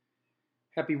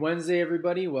Happy Wednesday,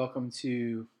 everybody. Welcome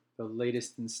to the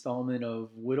latest installment of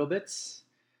Whittle Bits.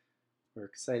 We're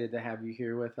excited to have you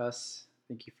here with us.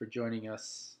 Thank you for joining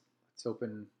us. Let's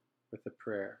open with a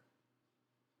prayer.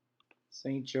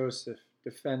 Saint Joseph,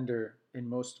 defender and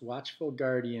most watchful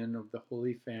guardian of the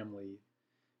Holy Family,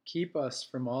 keep us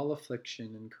from all affliction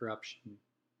and corruption.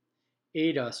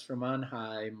 Aid us from on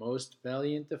high, most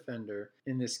valiant defender,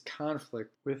 in this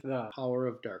conflict with the power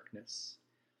of darkness.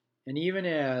 And even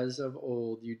as of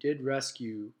old you did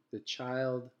rescue the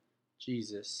child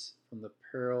Jesus from the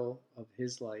peril of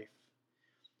his life,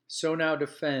 so now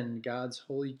defend God's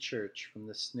holy church from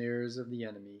the snares of the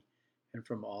enemy and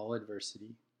from all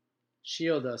adversity.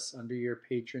 Shield us under your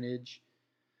patronage,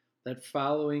 that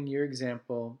following your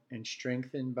example and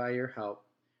strengthened by your help,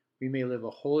 we may live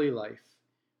a holy life,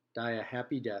 die a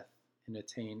happy death, and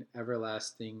attain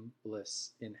everlasting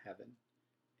bliss in heaven.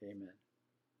 Amen.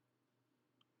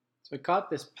 So I caught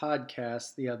this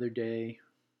podcast the other day,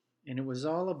 and it was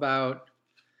all about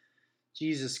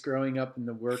Jesus growing up in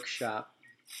the workshop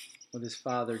with his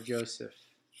father Joseph,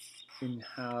 and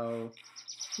how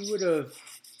he would have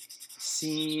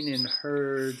seen and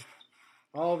heard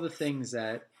all the things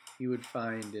that he would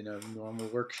find in a normal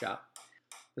workshop.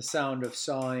 The sound of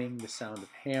sawing, the sound of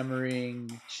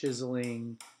hammering,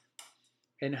 chiseling,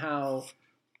 and how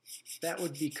that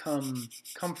would become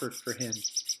comfort for him.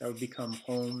 That would become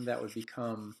home. That would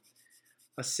become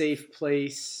a safe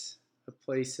place, a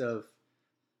place of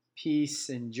peace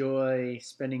and joy,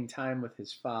 spending time with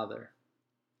his father.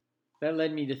 That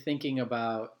led me to thinking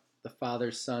about the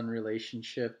father-son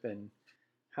relationship and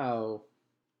how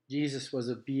Jesus was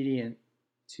obedient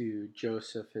to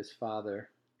Joseph, his father.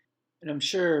 And I'm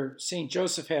sure St.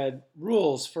 Joseph had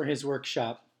rules for his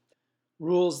workshop,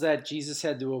 rules that Jesus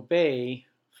had to obey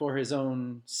for his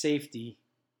own safety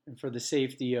and for the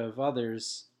safety of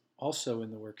others also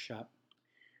in the workshop.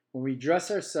 When we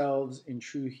dress ourselves in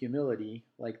true humility,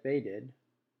 like they did,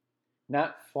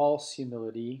 not false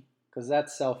humility, because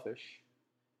that's selfish,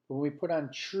 but when we put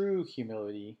on true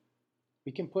humility,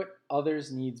 we can put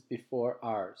others' needs before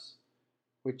ours,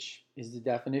 which is the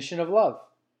definition of love.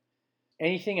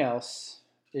 Anything else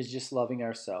is just loving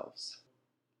ourselves.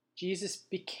 Jesus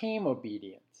became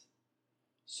obedient,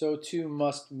 so too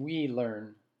must we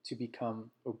learn to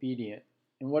become obedient.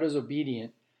 And what is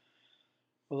obedient?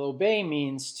 Well, obey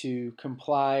means to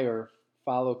comply or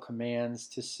follow commands,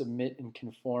 to submit and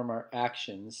conform our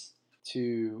actions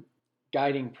to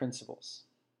guiding principles.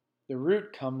 The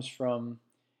root comes from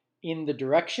in the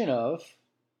direction of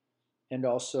and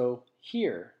also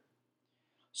hear.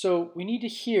 So we need to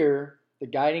hear the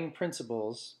guiding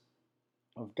principles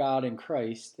of God and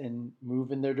Christ and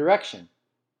move in their direction.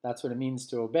 That's what it means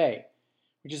to obey,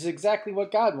 which is exactly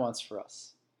what God wants for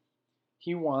us.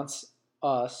 He wants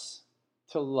us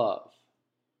to love,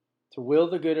 to will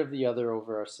the good of the other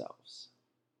over ourselves.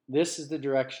 This is the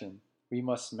direction we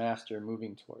must master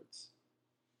moving towards.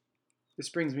 This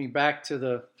brings me back to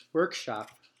the workshop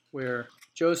where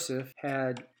Joseph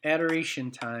had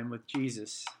adoration time with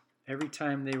Jesus every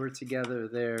time they were together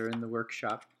there in the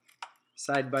workshop,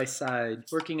 side by side,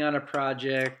 working on a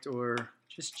project or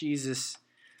just Jesus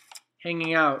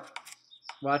hanging out,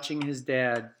 watching his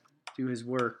dad do his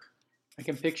work. I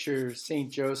can picture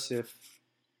St. Joseph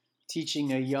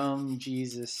teaching a young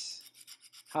Jesus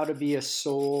how to be a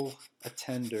soul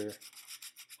attender,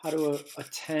 how to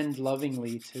attend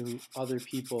lovingly to other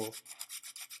people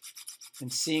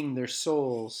and seeing their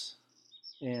souls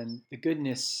and the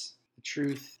goodness, the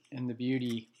truth, and the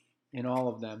beauty in all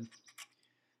of them.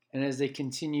 And as they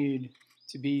continued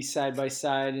to be side by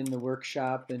side in the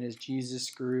workshop and as Jesus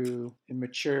grew and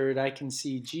matured, I can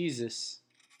see Jesus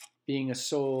being a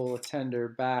soul attender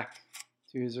back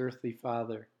to his earthly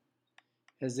father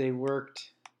as they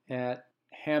worked at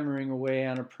hammering away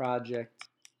on a project,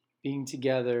 being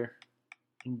together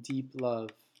in deep love.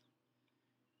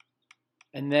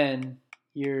 And then,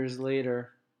 years later,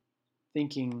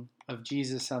 thinking of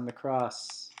Jesus on the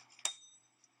cross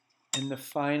and the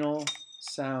final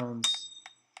sounds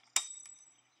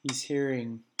he's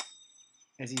hearing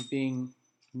as he's being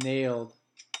nailed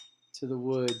to the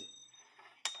wood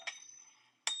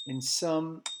in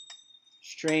some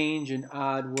strange and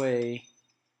odd way,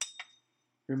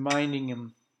 reminding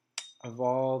him of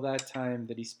all that time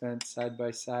that he spent side by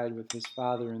side with his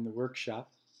father in the workshop,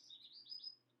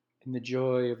 and the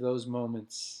joy of those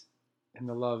moments and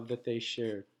the love that they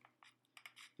shared.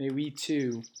 May we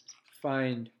too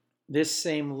find this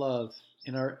same love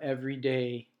in our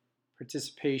everyday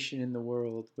participation in the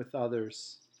world with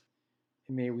others,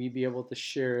 and may we be able to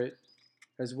share it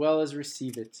as well as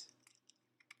receive it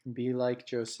and be like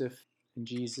Joseph and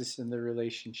Jesus in the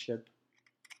relationship,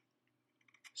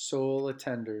 soul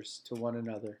attenders to one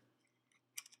another.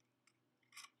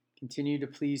 Continue to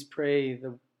please pray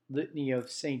the Litany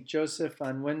of St. Joseph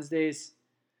on Wednesdays,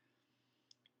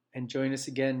 and join us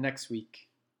again next week.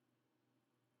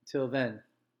 Till then,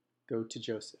 go to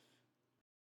Joseph.